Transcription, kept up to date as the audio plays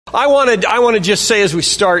I want to just say as we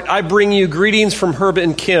start, I bring you greetings from Herb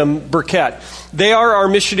and Kim Burkett. They are our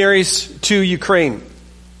missionaries to Ukraine.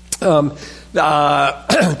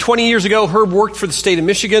 20 years ago, Herb worked for the state of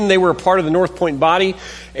Michigan. They were a part of the Northpointe body,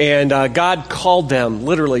 and God called them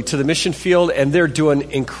literally to the mission field, and they're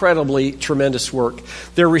doing incredibly tremendous work.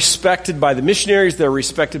 They're respected by the missionaries. They're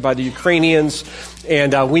respected by the Ukrainians,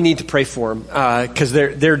 and we need to pray for them because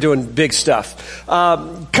they're doing big stuff.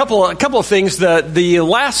 Couple of things. The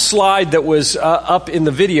last slide that was up in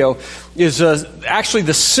the video is actually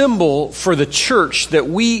the symbol for the church that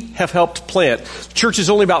we have helped plant. The church is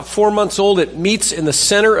only about 4 months old. It meets in the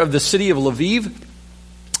center of the city of Lviv.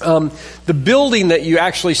 The building that you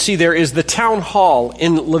actually see there is the town hall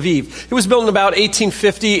in Lviv. It was built in about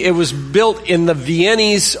 1850. It was built in the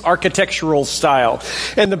Viennese architectural style.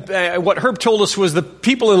 And what Herb told us was the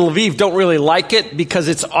people in Lviv don't really like it because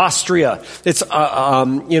it's Austria. It's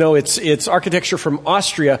it's architecture from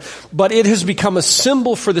Austria, but it has become a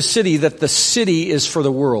symbol for the city that the city is for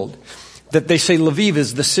the world. That they say Lviv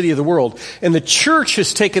is the city of the world. And the church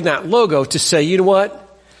has taken that logo to say, you know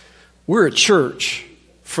what? We're a church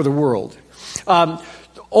for the world.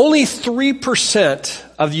 Only 3%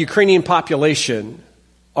 of the Ukrainian population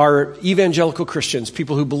are evangelical Christians,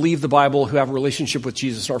 people who believe the Bible, who have a relationship with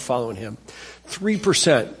Jesus, and are following him.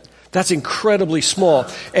 3%. That's incredibly small.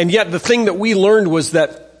 And yet the thing that we learned was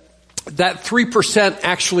that 3%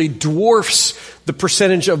 actually dwarfs the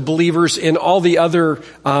percentage of believers in all the other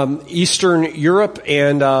Eastern Europe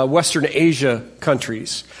and Western Asia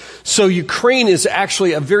countries. So Ukraine is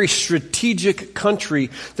actually a very strategic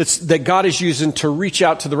country that God is using to reach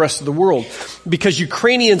out to the rest of the world, because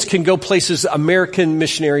Ukrainians can go places American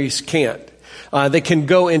missionaries can't. They can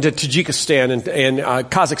go into Tajikistan and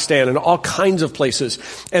Kazakhstan and all kinds of places.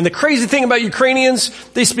 And the crazy thing about Ukrainians,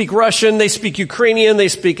 they speak Russian, they speak Ukrainian, they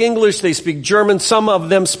speak English, they speak German. Some of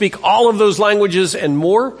them speak all of those languages and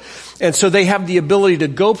more. And so they have the ability to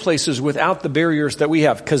go places without the barriers that we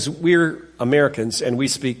have, because we're Americans and we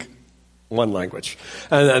speak one language.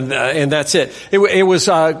 And that's it. It was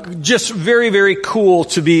just very, very cool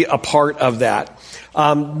to be a part of that.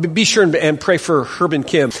 Be sure and pray for Herb and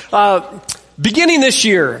Kim. Beginning this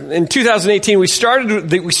year, in 2018, we started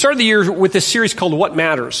the year with this series called What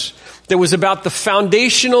Matters, that was about the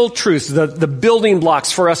foundational truths, the building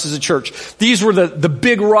blocks for us as a church. These were the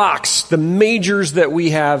big rocks, the majors that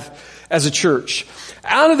we have as a church.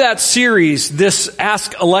 Out of that series, this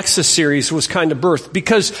Ask Alexa series was kind of birthed,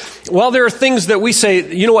 because while there are things that we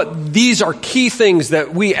say, you know what, these are key things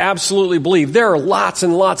that we absolutely believe, there are lots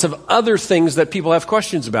and lots of other things that people have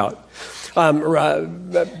questions about.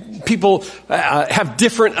 People have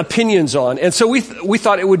different opinions on. And so we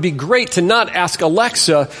thought it would be great to not ask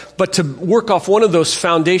Alexa, but to work off one of those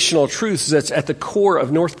foundational truths that's at the core of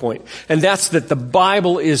Northpointe. And that's that the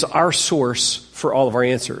Bible is our source for all of our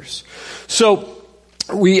answers. So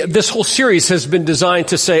this whole series has been designed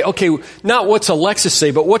to say, okay, not what's Alexa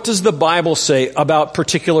say, but what does the Bible say about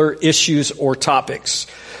particular issues or topics?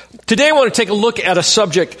 Today I want to take a look at a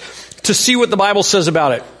subject to see what the Bible says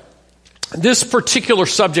about it. This particular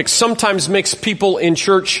subject sometimes makes people in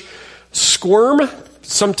church squirm.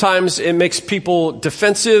 Sometimes it makes people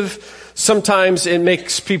defensive. Sometimes it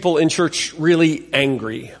makes people in church really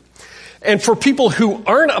angry. And for people who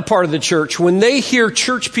aren't a part of the church, when they hear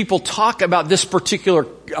church people talk about this particular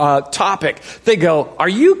topic, they go, "Are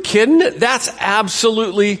you kidding? That's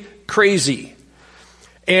absolutely crazy."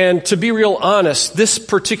 And to be real honest, this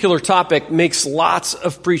particular topic makes lots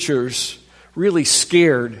of preachers really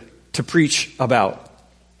scared to preach about.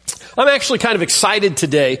 I'm actually kind of excited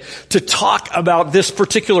today to talk about this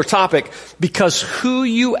particular topic, because who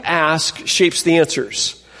you ask shapes the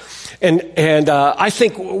answers. And I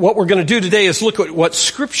think what we're going to do today is look at what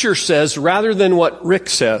Scripture says rather than what Rick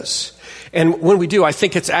says. And when we do, I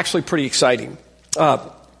think it's actually pretty exciting. We're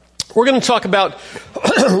going to talk about,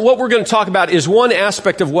 what we're going to talk about is one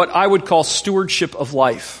aspect of what I would call stewardship of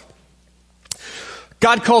life.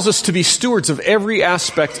 God calls us to be stewards of every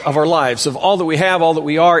aspect of our lives, of all that we have, all that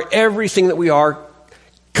we are. Everything that we are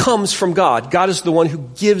comes from God. God is the one who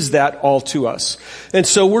gives that all to us. And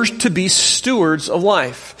so we're to be stewards of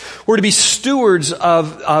life. We're to be stewards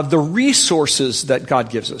of the resources that God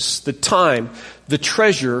gives us, the time, the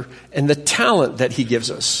treasure, and the talent that he gives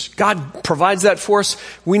us. God provides that for us.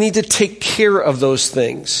 We need to take care of those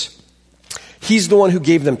things. He's the one who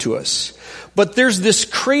gave them to us. But there's this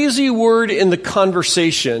crazy word in the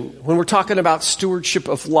conversation when we're talking about stewardship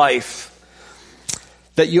of life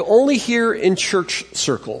that you only hear in church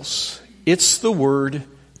circles. It's the word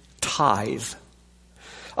tithe.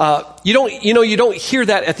 You don't hear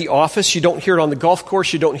that at the office. You don't hear it on the golf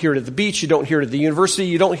course. You don't hear it at the beach. You don't hear it at the university.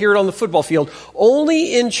 You don't hear it on the football field.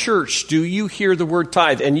 Only in church do you hear the word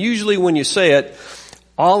tithe. And usually when you say it,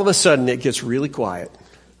 all of a sudden it gets really quiet.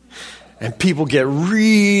 And people get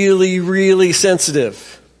really, really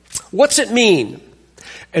sensitive. What's it mean?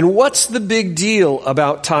 And what's the big deal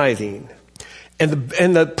about tithing?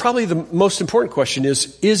 And probably the most important question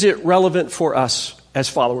is it relevant for us as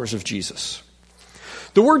followers of Jesus?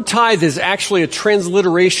 The word tithe is actually a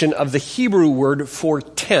transliteration of the Hebrew word for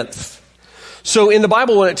tenth. So in the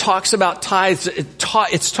Bible, when it talks about tithes,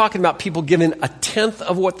 it's talking about people giving a tenth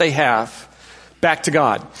of what they have back to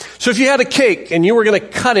God. So if you had a cake and you were going to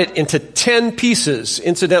cut it into 10 pieces,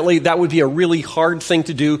 incidentally, that would be a really hard thing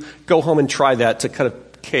to do. Go home and try that, to cut a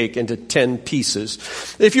cake into 10 pieces.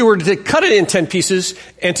 If you were to cut it in 10 pieces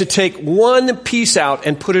and to take one piece out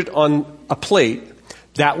and put it on a plate,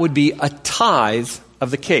 that would be a tithe of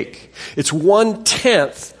the cake. It's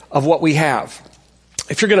 1/10 of what we have.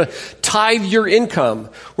 If you're going to tithe your income,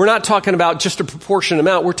 we're not talking about just a proportionate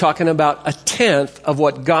amount. We're talking about 1/10 of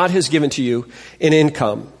what God has given to you in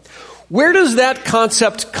income. Where does that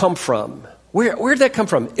concept come from? Where did that come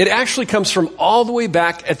from? It actually comes from all the way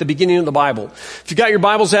back at the beginning of the Bible. If you got your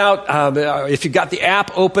Bibles out, if you got the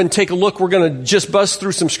app open, take a look. We're going to just buzz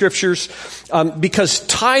through some scriptures because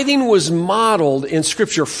tithing was modeled in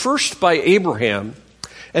Scripture first by Abraham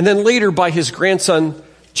and then later by his grandson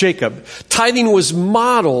Jacob. Tithing was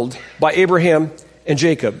modeled by Abraham and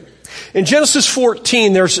Jacob. In Genesis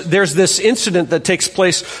 14, there's this incident that takes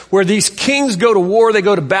place where these kings go to war, they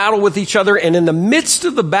go to battle with each other, and in the midst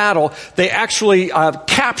of the battle, they actually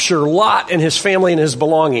capture Lot and his family and his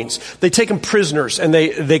belongings. They take them prisoners, and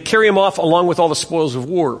they carry them off along with all the spoils of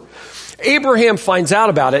war. Abraham finds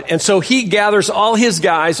out about it, and so he gathers all his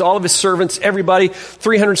guys, all of his servants, everybody,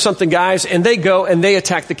 300-something guys, and they go and they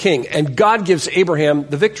attack the king. And God gives Abraham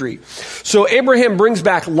the victory. So Abraham brings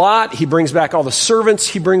back Lot, he brings back all the servants,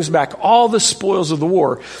 he brings back all the spoils of the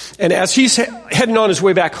war. And as he's heading on his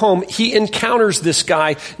way back home, he encounters this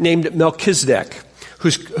guy named Melchizedek,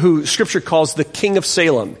 who Scripture calls the King of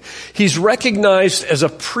Salem. He's recognized as a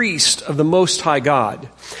priest of the Most High God.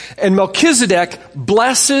 And Melchizedek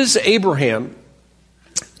blesses Abraham,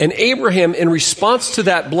 and Abraham, in response to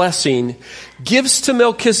that blessing, gives to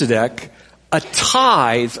Melchizedek a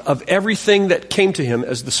tithe of everything that came to him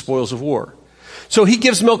as the spoils of war. So he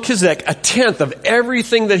gives Melchizedek 1/10 of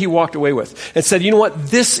everything that he walked away with and said, you know what,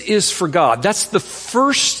 this is for God. That's the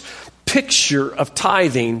first picture of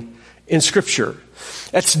tithing in Scripture.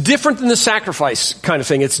 That's different than the sacrifice kind of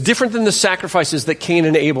thing. It's different than the sacrifices that Cain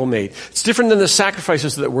and Abel made. It's different than the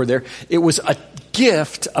sacrifices that were there. It was a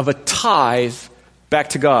gift of a tithe back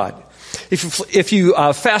to God. If you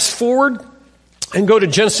fast forward and go to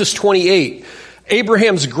Genesis 28,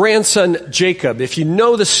 Abraham's grandson Jacob. If you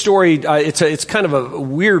know the story, it's kind of a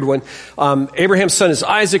weird one. Abraham's son is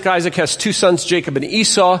Isaac. Isaac has two sons, Jacob and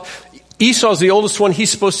Esau. Esau's the oldest one.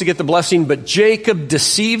 He's supposed to get the blessing, but Jacob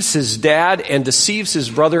deceives his dad and deceives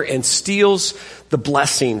his brother and steals the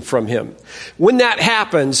blessing from him. When that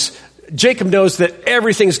happens, Jacob knows that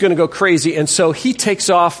everything's going to go crazy, and so he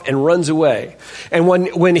takes off and runs away. And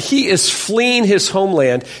when he is fleeing his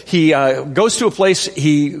homeland, he goes to a place,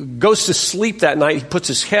 he goes to sleep that night, he puts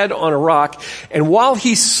his head on a rock, and while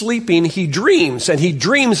he's sleeping, he dreams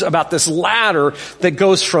about this ladder that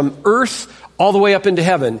goes from earth all the way up into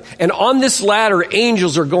heaven. And on this ladder,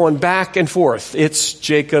 angels are going back and forth. It's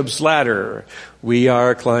Jacob's ladder. We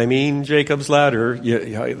are climbing Jacob's ladder.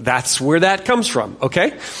 That's where that comes from,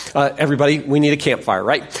 okay? Everybody, we need a campfire,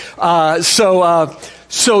 right?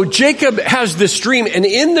 So Jacob has this dream, and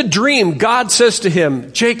in the dream, God says to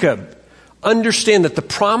him, Jacob, understand that the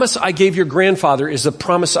promise I gave your grandfather is the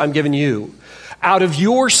promise I'm giving you. Out of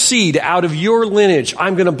your seed, out of your lineage,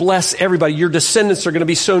 I'm going to bless everybody. Your descendants are going to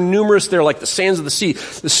be so numerous, they're like the sands of the sea,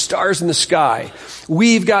 the stars in the sky.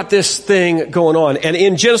 We've got this thing going on. And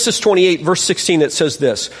in Genesis 28, verse 16, it says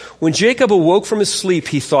this: when Jacob awoke from his sleep,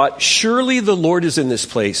 he thought, surely the Lord is in this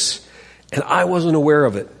place, and I wasn't aware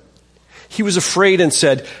of it. He was afraid and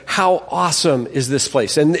said, how awesome is this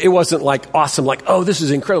place? And it wasn't like awesome, like, oh, this is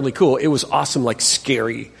incredibly cool. It was awesome, like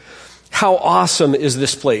scary. How awesome is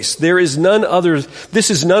this place? This is none other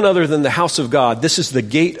than the house of God. This is the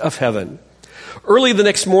gate of heaven. Early the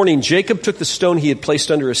next morning, Jacob took the stone he had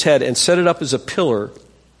placed under his head and set it up as a pillar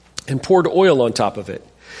and poured oil on top of it.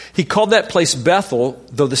 He called that place Bethel,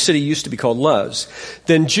 though the city used to be called Luz.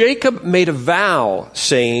 Then Jacob made a vow,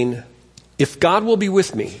 saying, if God will be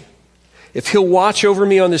with me, if he'll watch over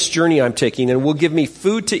me on this journey I'm taking and will give me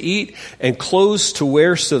food to eat and clothes to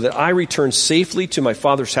wear so that I return safely to my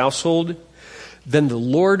father's household, then the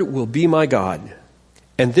Lord will be my God,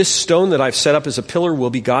 and this stone that I've set up as a pillar will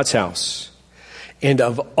be God's house. And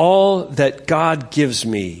of all that God gives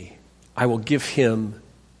me, I will give him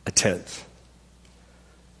a tenth.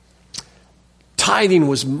 Tithing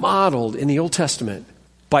was modeled in the Old Testament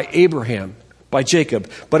by Abraham, by Jacob.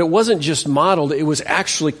 But it wasn't just modeled, it was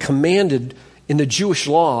actually commanded in the Jewish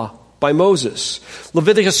law by Moses.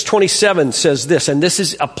 Leviticus 27 says this, and this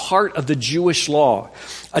is a part of the Jewish law.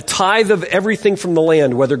 A tithe of everything from the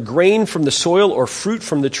land, whether grain from the soil or fruit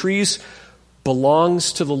from the trees,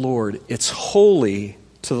 belongs to the Lord. It's holy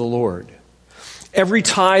to the Lord. Every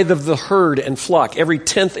tithe of the herd and flock, every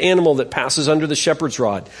 10th animal that passes under the shepherd's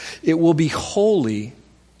rod, it will be holy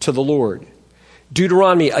to the Lord.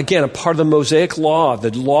 Deuteronomy, again, a part of the Mosaic law,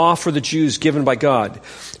 the law for the Jews given by God.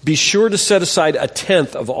 Be sure to set aside a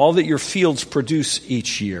tenth of all that your fields produce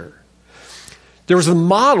each year. There was a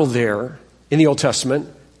model there in the Old Testament.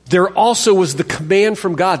 There also was the command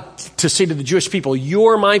from God to say to the Jewish people,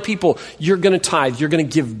 you're my people, you're going to tithe, you're going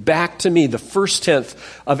to give back to me the first tenth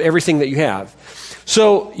of everything that you have.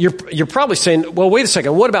 So you're probably saying, well, wait a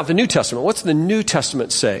second, what about the New Testament? What's the New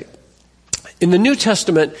Testament say? In the New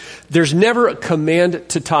Testament, there's never a command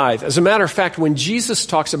to tithe. As a matter of fact, when Jesus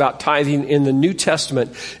talks about tithing in the New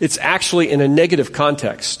Testament, it's actually in a negative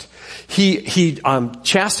context. He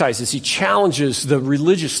chastises, he challenges the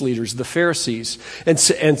religious leaders, the Pharisees, and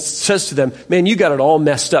says to them, man, you got it all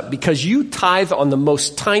messed up because you tithe on the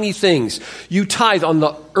most tiny things. You tithe on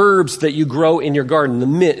the herbs that you grow in your garden, the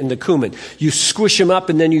mint and the cumin. You squish them up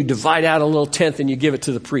and then you divide out a little tenth and you give it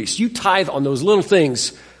to the priest. You tithe on those little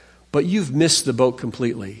things, but you've missed the boat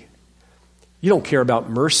completely. You don't care about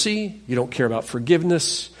mercy. You don't care about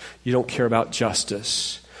forgiveness. You don't care about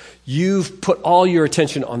justice. You've put all your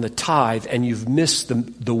attention on the tithe and you've missed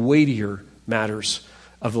the weightier matters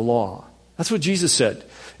of the law. That's what Jesus said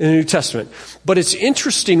in the New Testament. But it's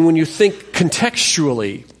interesting when you think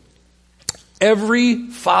contextually, every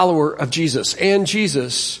follower of Jesus, and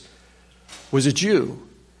Jesus was a Jew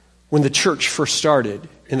when the church first started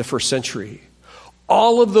in the first century.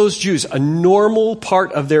 All of those Jews, a normal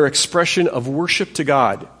part of their expression of worship to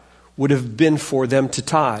God would have been for them to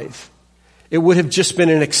tithe. It would have just been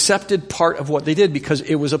an accepted part of what they did because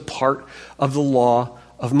it was a part of the law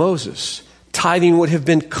of Moses. Tithing would have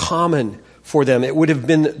been common for them. It would have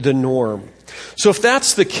been the norm. So if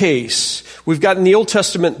that's the case, we've got in the Old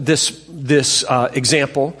Testament this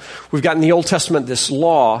example. We've got in the Old Testament this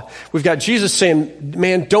law. We've got Jesus saying,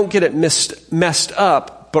 man, don't get it messed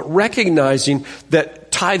up, but recognizing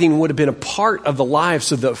that tithing would have been a part of the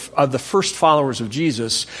lives of the first followers of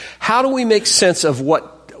Jesus. How do we make sense of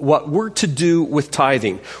what we're to do with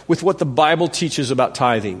tithing, with what the Bible teaches about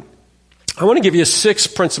tithing? I want to give you 6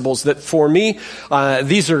 principles that for me,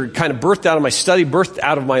 these are kind of birthed out of my study, birthed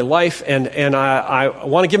out of my life, and I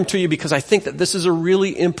want to give them to you because I think that this is a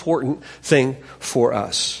really important thing for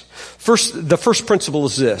us. The first principle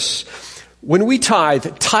is this. When we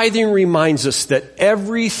tithe, tithing reminds us that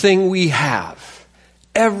everything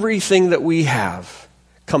that we have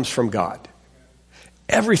comes from God.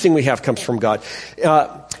 Everything we have comes from God.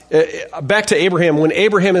 Back to Abraham. When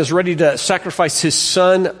Abraham is ready to sacrifice his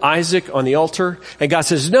son Isaac on the altar, and God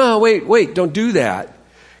says, no, wait, don't do that.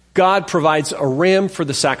 God provides a ram for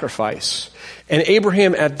the sacrifice. And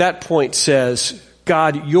Abraham at that point says,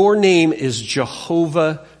 God, your name is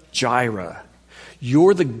Jehovah Jireh.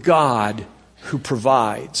 You're the God who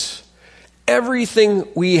provides. Everything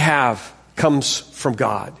we have comes from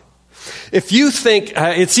God. If you think,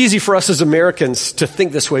 it's easy for us as Americans to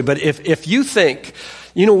think this way, but if you think,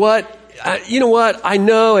 you know what, I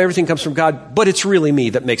know everything comes from God, but it's really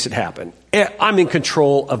me that makes it happen. I'm in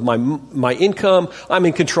control of my income. I'm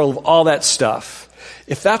in control of all that stuff.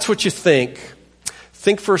 If that's what you think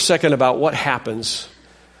for a second about what happens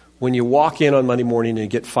when you walk in on Monday morning and you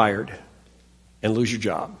get fired and lose your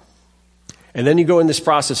job. And then you go in this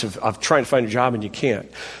process of trying to find a job and you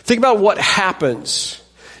can't. Think about what happens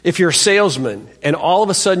if you're a salesman and all of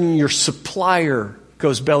a sudden your supplier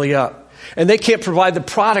goes belly up and they can't provide the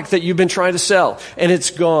product that you've been trying to sell and it's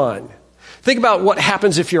gone. Think about what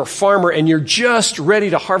happens if you're a farmer and you're just ready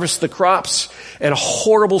to harvest the crops and a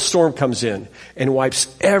horrible storm comes in and wipes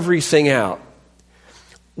everything out.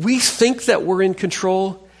 We think that we're in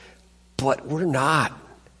control, but we're not.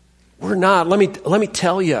 We're not. Let me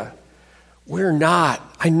tell you, we're not.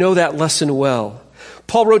 I know that lesson well.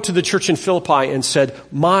 Paul wrote to the church in Philippi and said,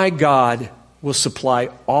 my God will supply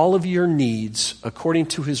all of your needs according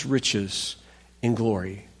to his riches in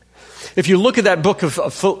glory. If you look at that book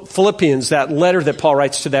of Philippians, that letter that Paul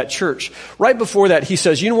writes to that church, right before that he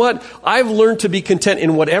says, you know what? I've learned to be content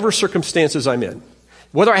in whatever circumstances I'm in.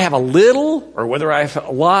 Whether I have a little or whether I have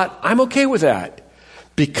a lot, I'm okay with that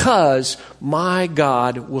because my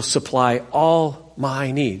God will supply all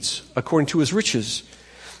my needs according to his riches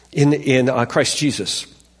in Christ Jesus.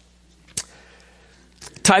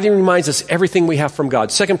 Tithing reminds us everything we have from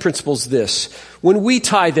God. Second principle is this. When we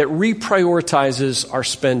tithe, it reprioritizes our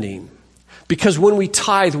spending. Because when we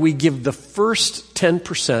tithe, we give the first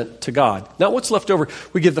 10% to God. Not what's left over.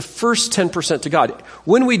 We give the first 10% to God.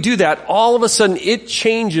 When we do that, all of a sudden it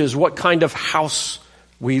changes what kind of house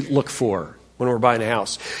we look for when we're buying a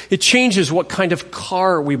house. It changes what kind of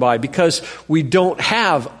car we buy because we don't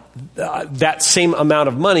have that same amount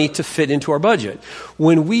of money to fit into our budget.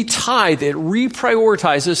 When we tithe, it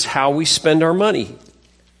reprioritizes how we spend our money.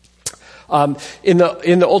 In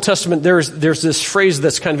the Old Testament, there's this phrase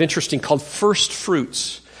that's kind of interesting called first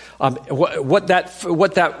fruits. What that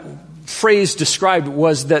phrase described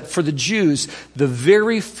was that for the Jews, the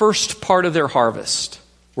very first part of their harvest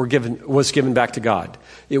was given back to God.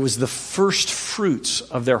 It was the first fruits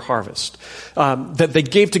of their harvest that they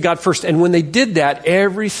gave to God first. And when they did that,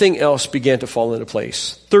 everything else began to fall into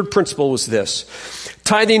place. Third principle was this.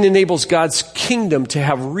 Tithing enables God's kingdom to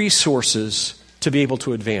have resources to be able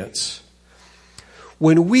to advance.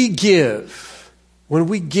 When we give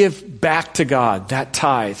back to God that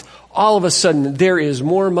tithe, all of a sudden there is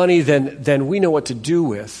more money than we know what to do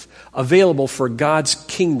with available for God's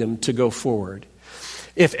kingdom to go forward.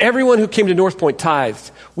 If everyone who came to Northpointe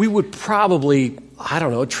tithed, we would probably,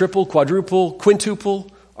 triple, quadruple,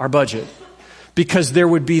 quintuple our budget. Because there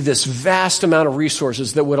would be this vast amount of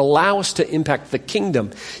resources that would allow us to impact the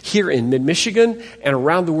kingdom here in mid-Michigan and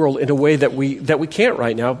around the world in a way that we can't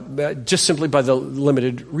right now, just simply by the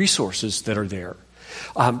limited resources that are there.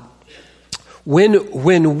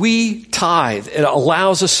 When we tithe, it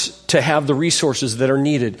allows us to have the resources that are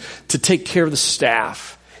needed to take care of the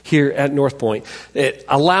staff here at Northpointe. It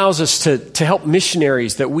allows us to help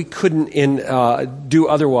missionaries that we couldn't do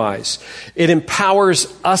otherwise. It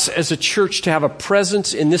empowers us as a church to have a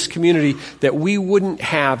presence in this community that we wouldn't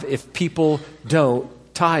have if people don't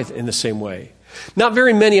tithe in the same way. Not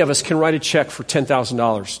very many of us can write a check for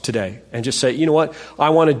 $10,000 today and just say, you know what, I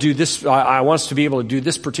want to do this. I want us to be able to do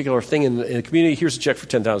this particular thing in the community. Here's a check for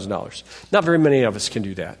 $10,000. Not very many of us can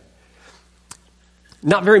do that.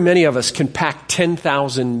 Not very many of us can pack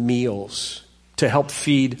 10,000 meals to help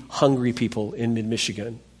feed hungry people in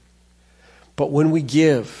mid-Michigan. But when we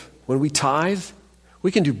give, when we tithe, we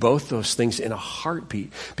can do both those things in a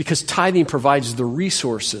heartbeat because tithing provides the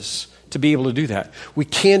resources to be able to do that. We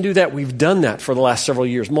can do that. We've done that for the last several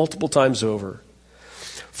years, multiple times over.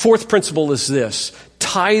 Fourth principle is this.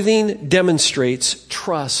 Tithing demonstrates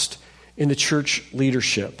trust in the church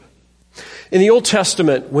leadership. In the Old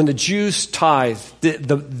Testament, when the Jews tithed,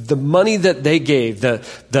 the money that they gave,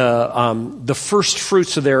 the first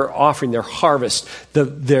fruits of their offering, their harvest,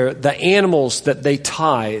 the animals that they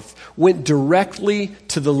tithed, went directly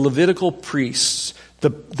to the Levitical priests,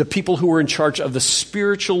 the people who were in charge of the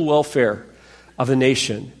spiritual welfare of the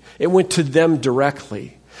nation. It went to them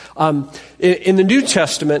directly. In the New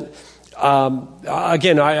Testament,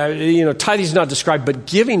 again, tithing is not described, but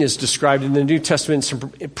giving is described in the New Testament in some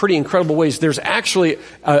pretty incredible ways. There's actually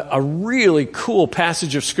a really cool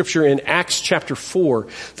passage of Scripture in Acts chapter 4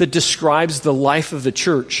 that describes the life of the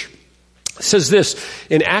church. It says this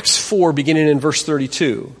in Acts 4, beginning in verse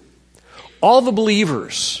 32. All the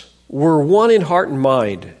believers were one in heart and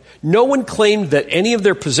mind. No one claimed that any of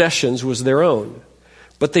their possessions was their own,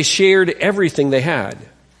 but they shared everything they had.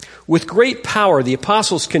 With great power, the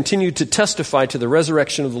apostles continued to testify to the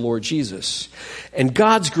resurrection of the Lord Jesus. And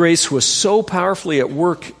God's grace was so powerfully at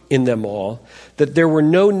work in them all that there were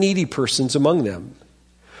no needy persons among them.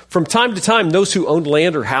 From time to time, those who owned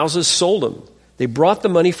land or houses sold them. They brought the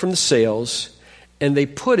money from the sales and they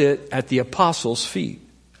put it at the apostles' feet.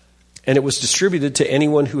 And it was distributed to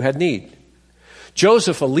anyone who had need.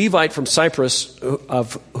 Joseph, a Levite from Cyprus,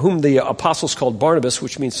 of whom the apostles called Barnabas,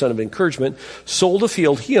 which means son of encouragement, sold a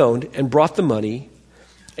field he owned and brought the money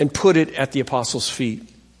and put it at the apostles' feet.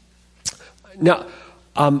 Now,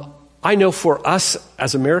 I know for us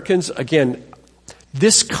as Americans, again,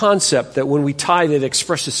 this concept that when we tithe, it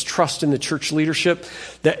expresses trust in the church leadership,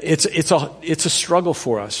 that it's a struggle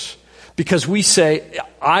for us because we say,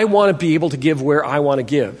 I want to be able to give where I want to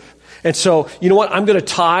give. And so, you know what? I'm going to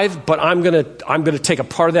tithe, but I'm going to take a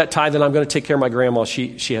part of that tithe and I'm going to take care of my grandma.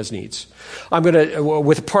 She has needs.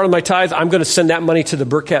 With a part of my tithe, I'm going to send that money to the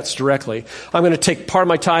Burkatts directly. I'm going to take part of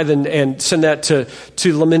my tithe and send that to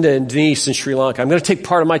Laminda and Denise in Sri Lanka. I'm going to take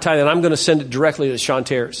part of my tithe and I'm going to send it directly to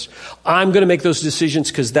Shantares. I'm going to make those decisions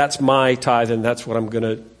because that's my tithe and that's what I'm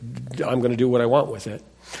going to do what I want with it.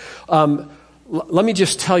 let me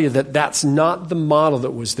just tell you that that's not the model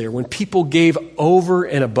that was there. When people gave over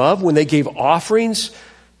and above, when they gave offerings,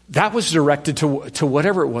 that was directed to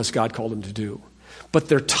whatever it was God called them to do. But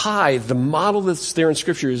their tithe, the model that's there in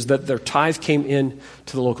Scripture is that their tithe came in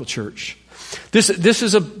to the local church. This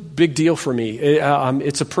is a big deal for me.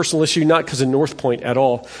 It's a personal issue, not because of Northpointe at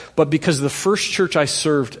all, but because the first church I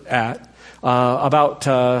served at about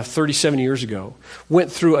 37 years ago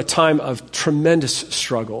went through a time of tremendous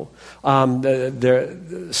struggle.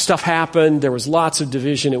 Stuff happened. There was lots of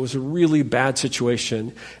division. It was a really bad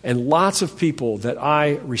situation. And lots of people that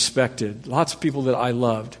I respected, lots of people that I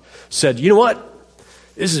loved said, you know what?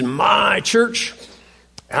 This is my church,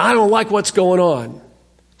 and I don't like what's going on.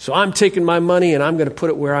 So I'm taking my money and I'm going to put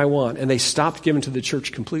it where I want. And they stopped giving to the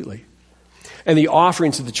church completely. And the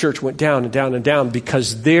offerings of the church went down and down and down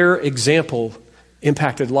because their example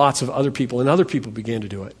impacted lots of other people, and other people began to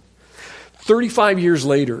do it. 35 years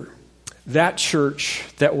later, that church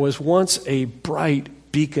that was once a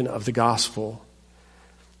bright beacon of the gospel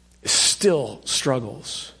still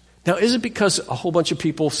struggles. Now, is it because a whole bunch of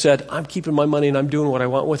people said, I'm keeping my money and I'm doing what I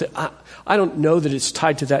want with it? I don't know that it's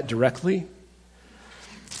tied to that directly.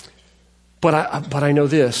 But I know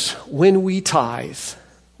this. When we tithe,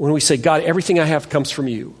 when we say, God, everything I have comes from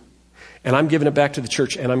you, and I'm giving it back to the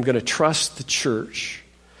church, and I'm going to trust the church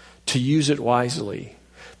to use it wisely,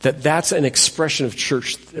 that's an expression of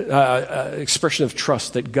expression of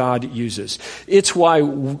trust that God uses. It's why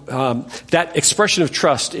that expression of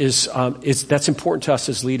trust is that's important to us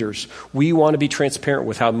as leaders. We want to be transparent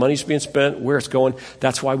with how money's being spent, where it's going.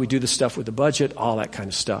 That's why we do the stuff with the budget, all that kind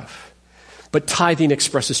of stuff. But tithing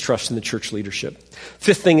expresses trust in the church leadership.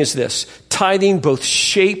 Fifth thing is this: tithing both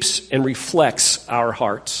shapes and reflects our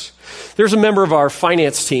hearts. There's a member of our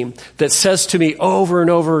finance team that says to me over and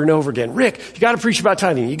over and over again, Rick, you got to preach about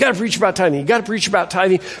tithing. You got to preach about tithing. You got to preach about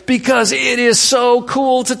tithing because it is so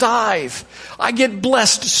cool to tithe. I get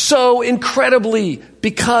blessed so incredibly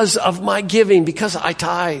because of my giving, because I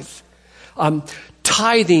tithe.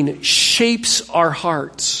 Tithing shapes our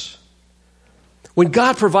hearts. When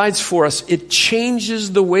God provides for us, it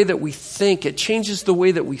changes the way that we think. It changes the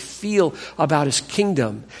way that we feel about His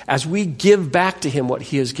kingdom as we give back to Him what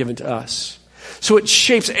He has given to us. So it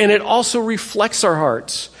shapes, and it also reflects our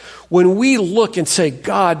hearts. When we look and say,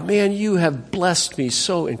 God, man, you have blessed me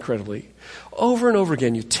so incredibly. Over and over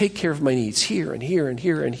again, you take care of my needs here and here and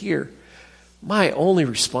here and here. My only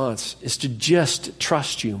response is to just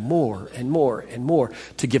trust you more and more and more,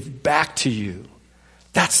 to give back to you.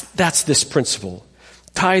 That's this principle.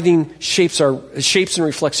 Tithing shapes and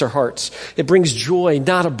reflects our hearts. It brings joy,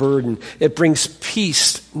 not a burden. It brings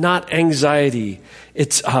peace, not anxiety.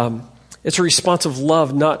 It's a response of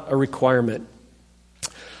love, not a requirement.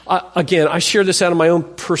 Again, I share this out of my own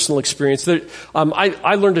personal experience.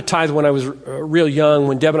 I learned to tithe when I was real young.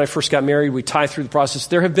 When Deb and I first got married, we tithed through the process.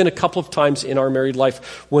 There have been a couple of times in our married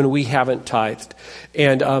life when we haven't tithed,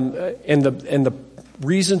 and the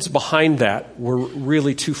reasons behind that were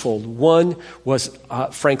really twofold. One was,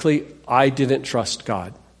 frankly, I didn't trust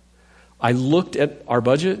God. I looked at our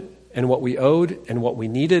budget and what we owed and what we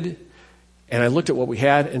needed, and I looked at what we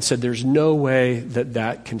had and said, there's no way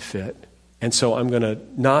that can fit. And so I'm going to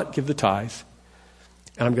not give the tithe,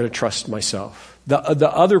 and I'm going to trust myself. The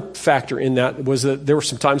other factor in that was that there were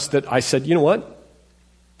some times that I said, you know what?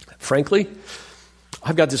 Frankly,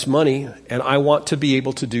 I've got this money, and I want to be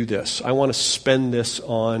able to do this. I want to spend this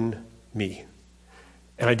on me.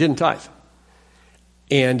 And I didn't tithe.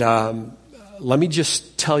 And let me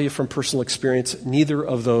just tell you from personal experience, neither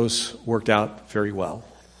of those worked out very well.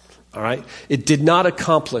 All right? It did not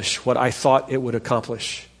accomplish what I thought it would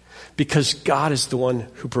accomplish, because God is the one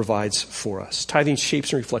who provides for us. Tithing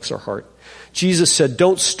shapes and reflects our heart. Jesus said,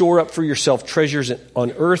 don't store up for yourself treasures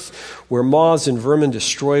on earth where moths and vermin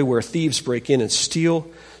destroy, where thieves break in and steal.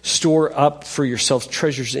 Store up for yourself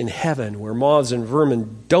treasures in heaven where moths and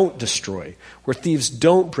vermin don't destroy, where thieves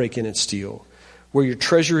don't break in and steal. Where your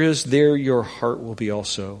treasure is, there your heart will be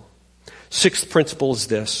also. Sixth principle is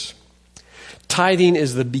this: tithing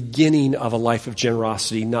is the beginning of a life of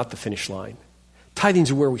generosity, not the finish line. Tithing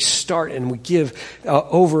is where we start, and we give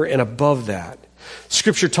over and above that.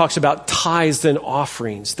 Scripture talks about tithes and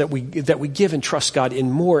offerings that we give and trust God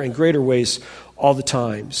in more and greater ways all the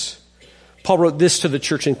times. Paul wrote this to the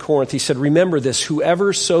church in Corinth. He said, remember this,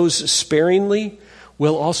 whoever sows sparingly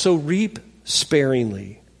will also reap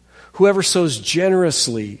sparingly. Whoever sows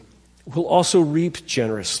generously will also reap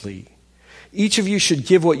generously. Each of you should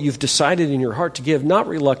give what you've decided in your heart to give, not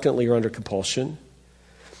reluctantly or under compulsion,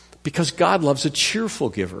 because God loves a cheerful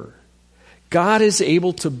giver. God is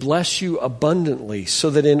able to bless you abundantly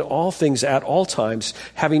so that in all things, at all times,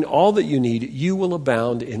 having all that you need, you will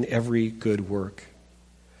abound in every good work.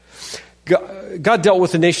 God dealt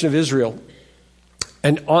with the nation of Israel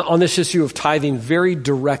and on this issue of tithing very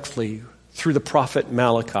directly through the prophet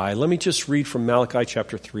Malachi. Let me just read from Malachi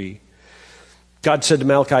chapter 3. God said to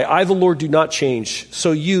Malachi, I, the Lord, do not change,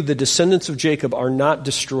 so you, the descendants of Jacob, are not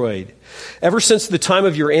destroyed. Ever since the time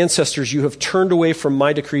of your ancestors, you have turned away from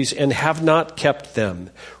my decrees and have not kept them.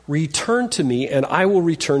 Return to me, and I will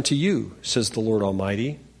return to you, says the Lord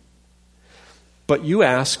Almighty. But you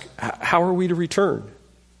ask, how are we to return?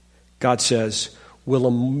 God says, will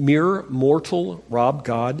a mere mortal rob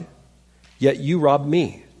God? Yet you rob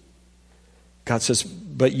me. God says,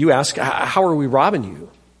 but you ask, how are we robbing you?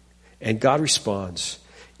 And God responds,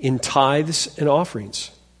 in tithes and offerings.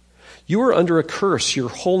 You are under a curse, your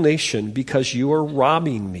whole nation, because you are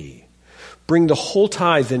robbing me. Bring the whole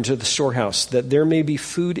tithe into the storehouse, that there may be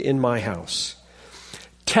food in my house.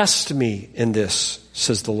 Test me in this,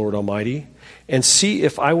 says the Lord Almighty, and see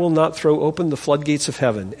if I will not throw open the floodgates of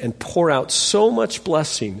heaven and pour out so much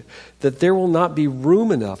blessing that there will not be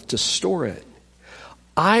room enough to store it.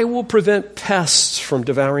 I will prevent pests from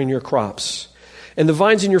devouring your crops, and the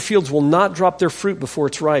vines in your fields will not drop their fruit before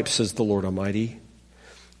it's ripe, says the Lord Almighty.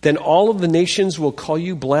 Then all of the nations will call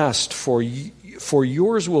you blessed, for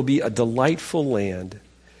yours will be a delightful land,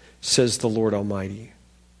 says the Lord Almighty.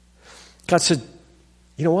 God said,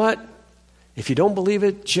 you know what? If you don't believe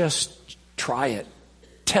it, just try it.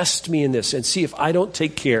 Test me in this and see if I don't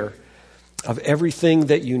take care of everything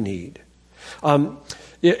that you need.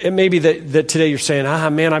 It may be that today you're saying,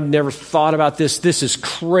 man, I've never thought about this. This is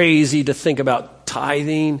crazy to think about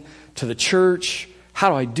tithing to the church. How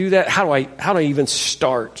do I do that? How do I even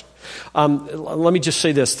start? Let me just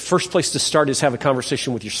say this. The first place to start is have a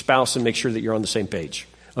conversation with your spouse and make sure that you're on the same page.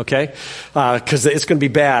 Okay? Because it's going to be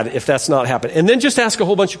bad if that's not happening. And then just ask a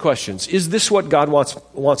whole bunch of questions. Is this what God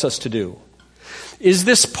wants us to do? Is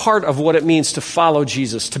this part of what it means to follow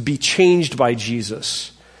Jesus, to be changed by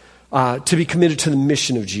Jesus? To be committed to the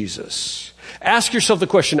mission of Jesus. Ask yourself the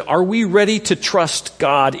question, are we ready to trust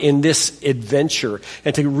God in this adventure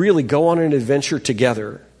and to really go on an adventure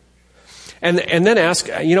together? And then ask,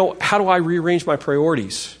 how do I rearrange my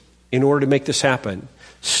priorities in order to make this happen?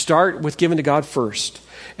 Start with giving to God first,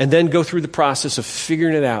 and then go through the process of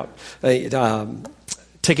figuring it out.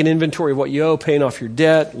 Take an inventory of what you owe, paying off your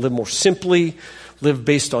debt, live more simply, live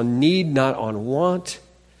based on need, not on want.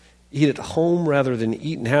 Eat at home rather than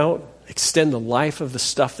eating out. Extend the life of the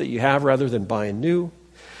stuff that you have rather than buying new.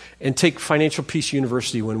 And take Financial Peace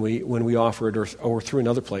University when we offer it or through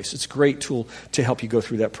another place. It's a great tool to help you go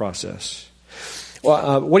through that process.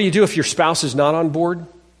 Well, what do you do if your spouse is not on board?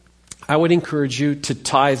 I would encourage you to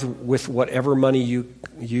tithe with whatever money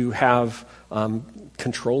you have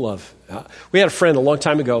control of. We had a friend a long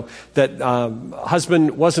time ago that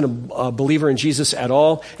husband wasn't a believer in Jesus at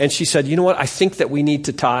all, and she said, you know what, I think that we need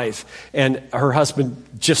to tithe. And her husband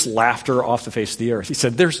just laughed her off the face of the earth. He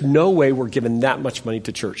said, there's no way we're giving that much money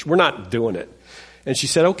to church. We're not doing it. And she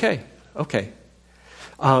said, okay.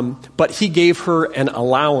 But he gave her an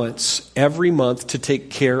allowance every month to take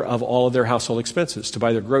care of all of their household expenses, to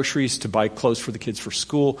buy their groceries, to buy clothes for the kids for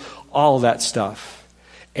school, all of that stuff.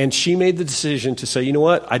 And she made the decision to say, you know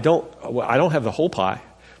what, I don't have the whole pie,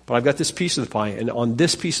 but I've got this piece of the pie, and on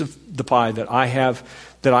this piece of the pie that I have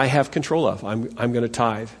control of, I'm going to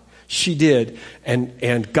tithe. She did,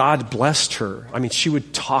 and God blessed her. I mean, she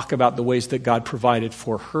would talk about the ways that God provided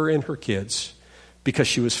for her and her kids because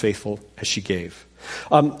she was faithful as she gave.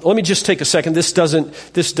 Let me just take a second. This doesn't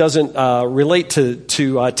relate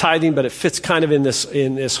to tithing, but it fits kind of in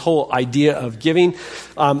this whole idea of giving.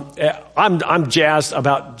 I'm jazzed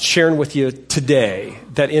about sharing with you today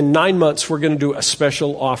that in 9 months we're going to do a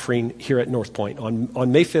special offering here at Northpointe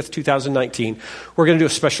on May 5th, 2019. We're going to do a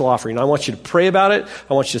special offering. I want you to pray about it.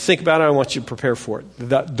 I want you to think about it. I want you to prepare for it.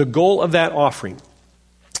 The goal of that offering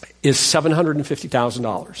is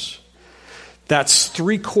 $750,000. That's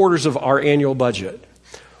 3/4 of our annual budget.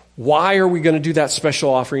 Why are we going to do that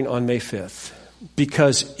special offering on May 5th?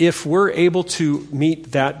 Because if we're able to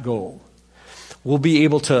meet that goal, we'll be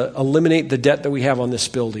able to eliminate the debt that we have on this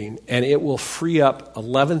building, and it will free up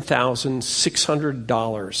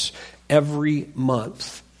 $11,600 every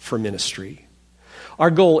month for ministry. Our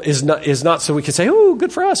goal is not so we can say, "Oh,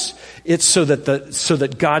 good for us." It's so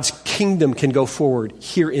that God's kingdom can go forward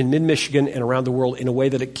here in mid-Michigan and around the world in a way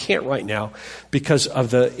that it can't right now because of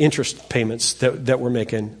the interest payments that we're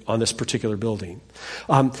making on this particular building.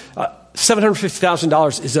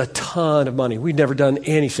 $750,000 is a ton of money. We've never done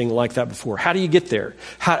anything like that before. How do you get there?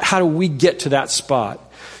 How do we get to that spot?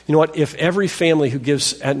 You know what? If every family who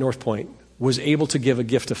gives at Northpointe was able to give a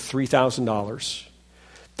gift of $3,000,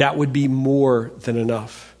 that would be more than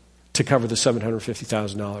enough to cover the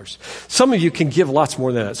 $750,000. Some of you can give lots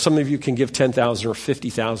more than that. Some of you can give $10,000 or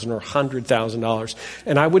 $50,000 or $100,000.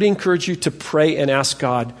 And I would encourage you to pray and ask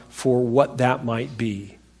God for what that might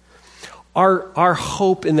be. Our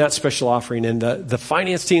hope in that special offering, and the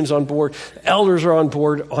finance team's on board, elders are on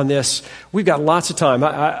board on this. We've got lots of time.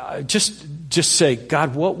 I just say,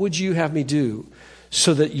 God, what would you have me do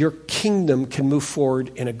so that your kingdom can move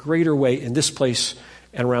forward in a greater way in this place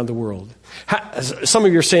and around the world? Some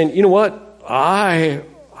of you are saying, you know what? I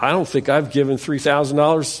don't think I've given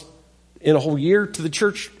 $3,000 in a whole year to the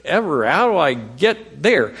church ever. How do I get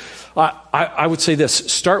there? I would say this: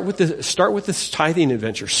 start with this tithing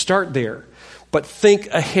adventure. Start there, but think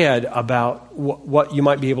ahead about what you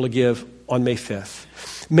might be able to give on May 5th.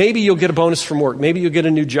 Maybe you'll get a bonus from work. Maybe you'll get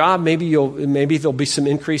a new job. Maybe there'll be some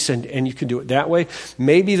increase and you can do it that way.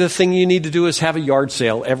 Maybe the thing you need to do is have a yard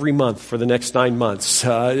sale every month for the next 9 months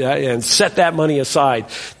and set that money aside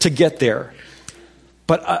to get there.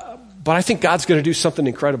 But I think God's going to do something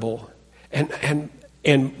incredible. And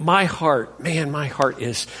my heart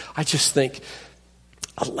is, I just think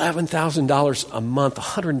 $11,000 a month,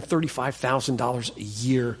 $135,000 a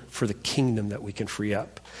year for the kingdom that we can free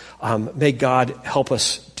up. May God help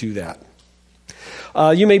us do that.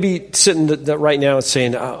 You may be sitting right now and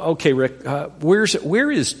saying, okay, Rick,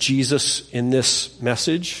 where is Jesus in this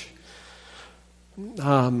message?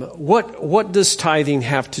 What does tithing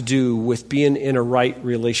have to do with being in a right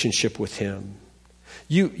relationship with him?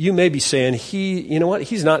 You may be saying, you know what?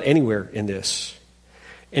 He's not anywhere in this.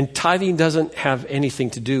 And tithing doesn't have anything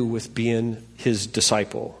to do with being his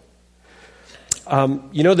disciple.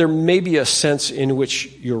 There may be a sense in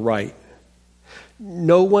which you're right.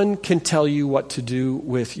 No one can tell you what to do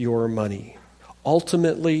with your money.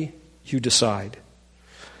 Ultimately, you decide.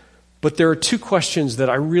 But there are two questions that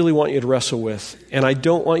I really want you to wrestle with, and I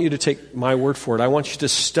don't want you to take my word for it. I want you to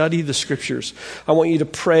study the scriptures. I want you to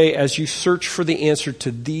pray as you search for the answer to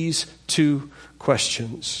these two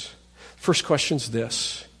questions. First question is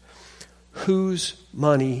this: whose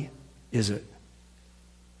money is it?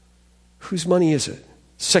 Whose money is it?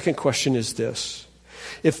 Second question is this: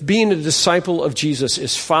 if being a disciple of Jesus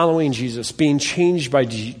is following Jesus, being changed by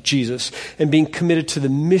Jesus, and being committed to the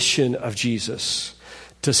mission of Jesus,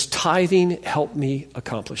 does tithing help me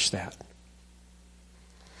accomplish that?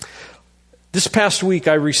 This past week,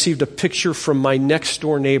 I received a picture from my next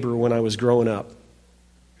door neighbor when I was growing up.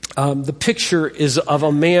 The picture is of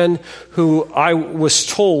a man who I was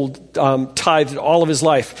told tithed all of his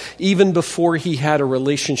life, even before he had a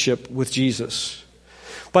relationship with Jesus.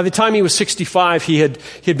 By the time he was 65, he had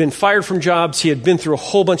been fired from jobs. He had been through a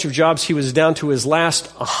whole bunch of jobs. He was down to his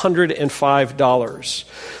last $105.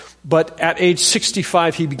 But at age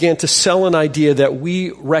 65, he began to sell an idea that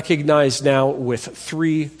we recognize now with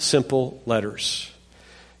 3 simple letters: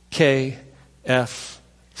 KFC.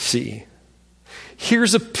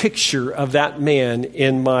 Here's a picture of that man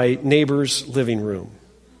in my neighbor's living room.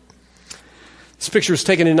 This picture was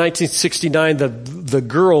taken in 1969. The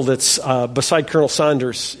girl that's beside Colonel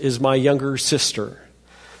Saunders is my younger sister.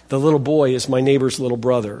 The little boy is my neighbor's little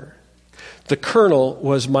brother. The colonel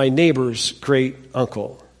was my neighbor's great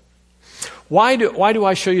uncle. Why do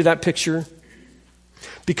I show you that picture?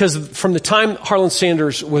 Because from the time Harlan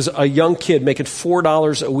Sanders was a young kid making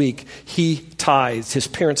 $4 a week, he tithed. His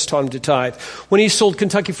parents taught him to tithe. When he sold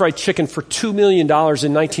Kentucky Fried Chicken for $2 million in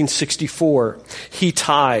 1964, he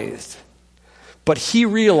tithed. But he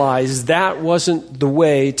realized that wasn't the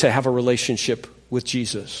way to have a relationship with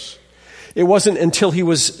Jesus. It wasn't until he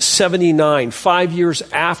was 79, 5 years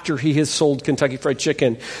after he had sold Kentucky Fried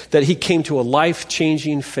Chicken, that he came to a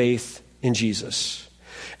life-changing faith in Jesus.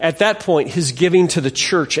 At that point, his giving to the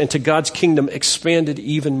church and to God's kingdom expanded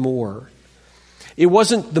even more. It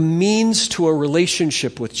wasn't the means to a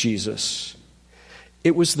relationship with Jesus.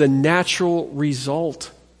 It was the natural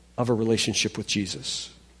result of a relationship with Jesus.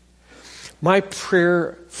 My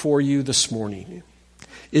prayer for you this morning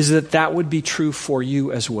is that would be true for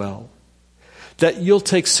you as well. That you'll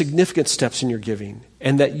take significant steps in your giving,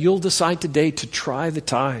 and that you'll decide today to try the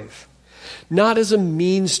tithe. Not as a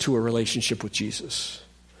means to a relationship with Jesus,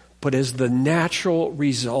 but as the natural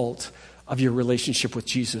result of your relationship with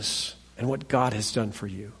Jesus and what God has done for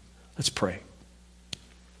you. Let's pray.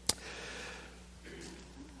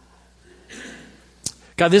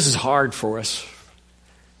 God, this is hard for us.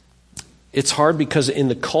 It's hard because in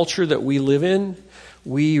the culture that we live in,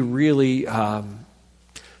 we really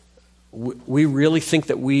think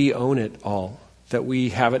that we own it all, that we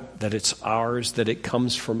have it, that it's ours, that it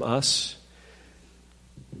comes from us.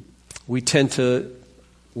 We tend to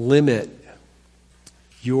limit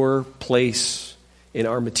your place in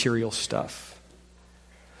our material stuff.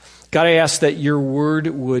 God, I ask that your word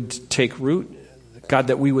would take root. God,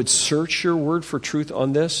 that we would search your word for truth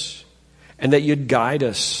on this, and that you'd guide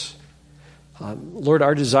us. Lord,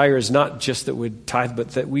 our desire is not just that we'd tithe,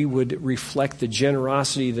 but that we would reflect the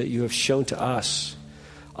generosity that you have shown to us,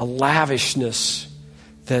 a lavishness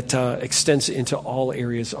that extends into all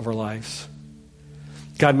areas of our lives.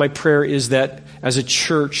 God, my prayer is that as a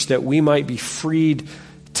church that we might be freed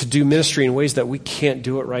to do ministry in ways that we can't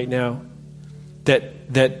do it right now.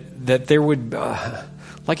 That there would,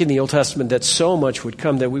 like in the Old Testament, that so much would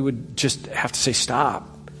come that we would just have to say, stop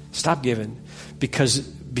giving,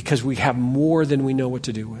 because we have more than we know what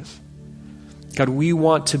to do with. God, we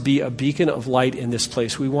want to be a beacon of light in this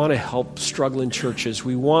place. We want to help struggling churches.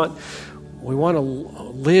 We want to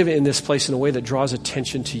live in this place in a way that draws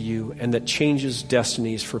attention to you and that changes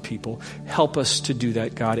destinies for people. Help us to do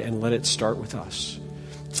that, God, and let it start with us.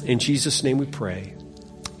 In Jesus' name we pray.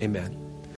 Amen.